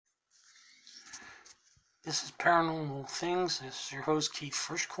This is Paranormal Things. This is your host Keith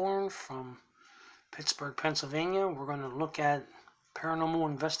Frischkorn from Pittsburgh, Pennsylvania. We're going to look at paranormal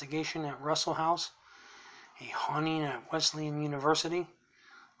investigation at Russell House, a haunting at Wesleyan University.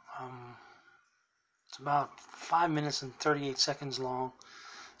 It's about 5 minutes and 38 seconds long.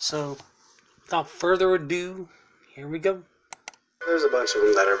 So, without further ado, here we go. There's a bunch of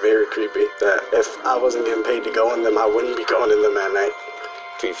them that are very creepy, that if I wasn't getting paid to go in them, I wouldn't be going in them at night.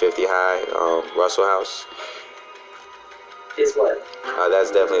 350 High, Russell House. Is what? That's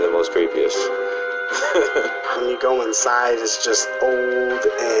definitely the most creepiest. When you go inside, it's just old,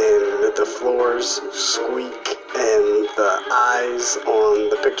 and the floors squeak, and the eyes on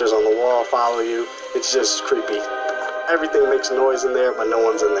the pictures on the wall follow you. It's just creepy. Everything makes noise in there, but no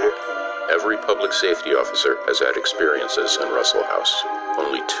one's in there. Every public safety officer has had experiences in Russell House.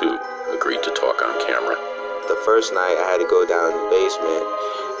 Only 2 agreed to talk on camera. The first night I had to go down in the basement,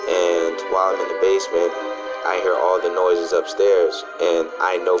 and while I'm in the basement, I hear all the noises upstairs, and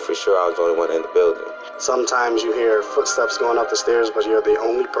I know for sure I was the only one in the building. Sometimes you hear footsteps going up the stairs, but you're the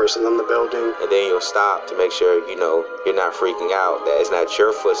only person in the building. And then you'll stop to make sure, you're not freaking out, that it's not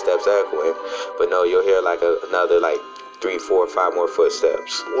your footsteps echoing, but no, you'll hear another 3, 4, 5 more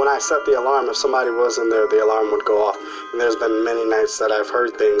footsteps. When I set the alarm, if somebody was in there, the alarm would go off. And there's been many nights that I've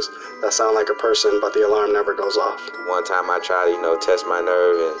heard things that sound like a person, but the alarm never goes off. One time I tried to, test my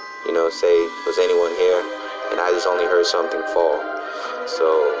nerve and, say, was anyone here? And I just only heard something fall. So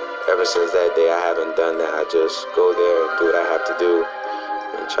ever since that day, I haven't done that. I just go there and do what I have to do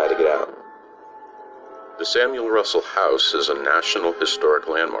and try to get out. The Samuel Russell House is a National Historic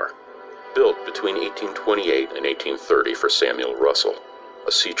Landmark, built between 1828 and 1830 for Samuel Russell,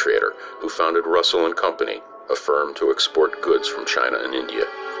 a sea trader who founded Russell and Company, a firm to export goods from China and India.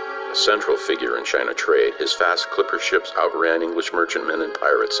 A central figure in China trade, his fast clipper ships outran English merchantmen and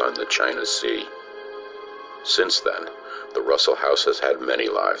pirates on the China Sea. Since then, the Russell House has had many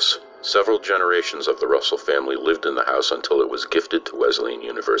lives. Several generations of the Russell family lived in the house until it was gifted to Wesleyan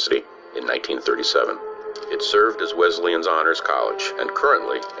University in 1937. It served as Wesleyan's Honors College and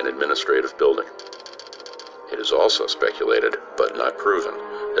currently an administrative building. It is also speculated, but not proven,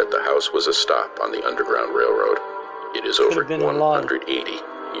 that the house was a stop on the Underground Railroad. It is over 180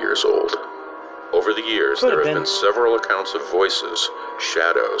 years old. Over the years, there have been several accounts of voices,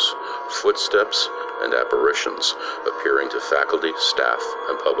 shadows, footsteps, and apparitions appearing to faculty, staff,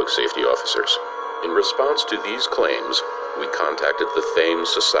 and public safety officers. In response to these claims, we contacted the famed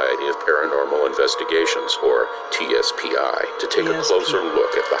Society of Paranormal Investigations, or TSPI, to take a closer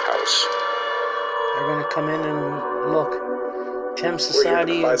look at the house. They're going to come in and look. Thames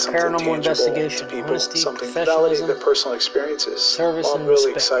Society of Paranormal Investigation, honesty, professionalism, their personal experiences. Service, I'm and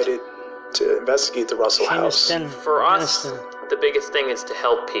really respect. excited to investigate the Russell House. For us, the biggest thing is to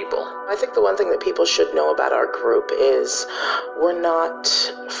help people. I think the one thing that people should know about our group is we're not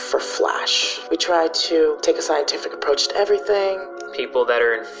for flash. We try to take a scientific approach to everything. People that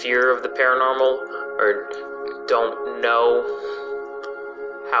are in fear of the paranormal or don't know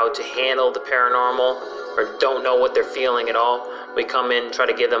how to handle the paranormal or don't know what they're feeling at all, we come in and try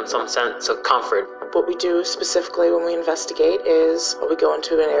to give them some sense of comfort. What we do specifically when we investigate is we go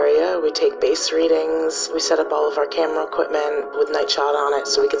into an area, we take base readings, we set up all of our camera equipment with night shot on it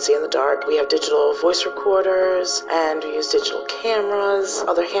so we can see in the dark. We have digital voice recorders and we use digital cameras,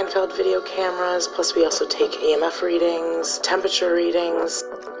 other handheld video cameras, plus we also take EMF readings, temperature readings.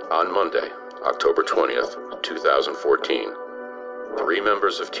 On Monday, October 20th, 2014, 3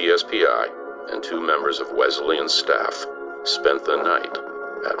 members of TSPI and 2 members of Wesleyan staff spent the night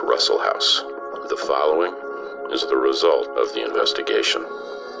at Russell House. The following is the result of the investigation.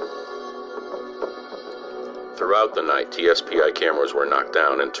 Throughout the night, TSPI cameras were knocked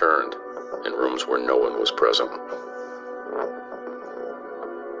down and turned in rooms where no one was present.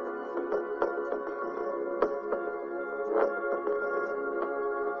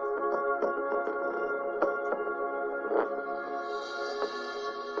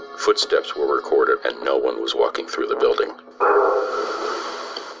 Footsteps were recorded and no one was walking through the building.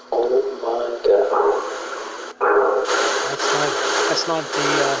 That's not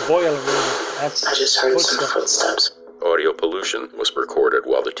the boiler room. That's I just heard some footsteps. Audio pollution was recorded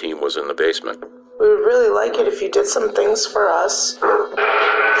while the team was in the basement. We would really like it if you did some things for us. Correct.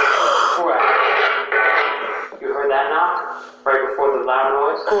 You heard that knock right before the loud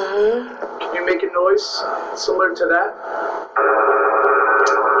noise? Mm-hmm. Can you make a noise similar to that?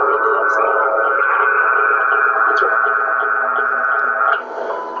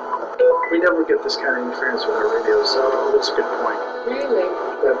 We never get this kind of interference with our radios, so that's a good point. Really?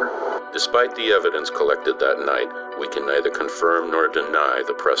 Never. Despite the evidence collected that night, we can neither confirm nor deny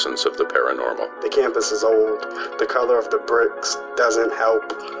the presence of the paranormal. The campus is old. The color of the bricks doesn't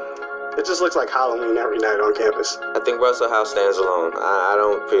help. It just looks like Halloween every night on campus. I think Russell House stands alone. I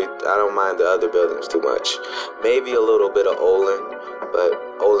don't mind the other buildings too much. Maybe a little bit of Olin, but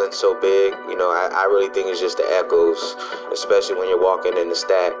Olin's so big, I really think it's just the echoes, especially when you're walking in the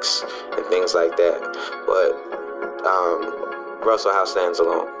stacks and things like that. But Russell House stands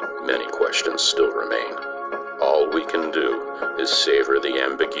alone. Many questions still remain. All we can do is savor the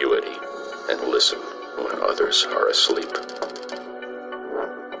ambiguity and listen when others are asleep.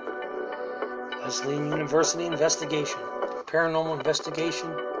 Wesleyan University investigation. Paranormal investigation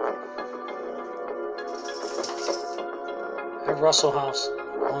at Russell House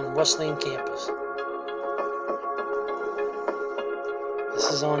on Wesleyan campus.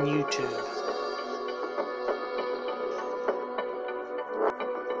 This is on YouTube.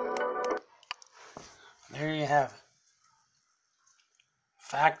 There you have it.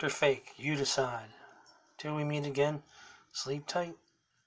 Fact or fake, you decide. Till we meet again, sleep tight.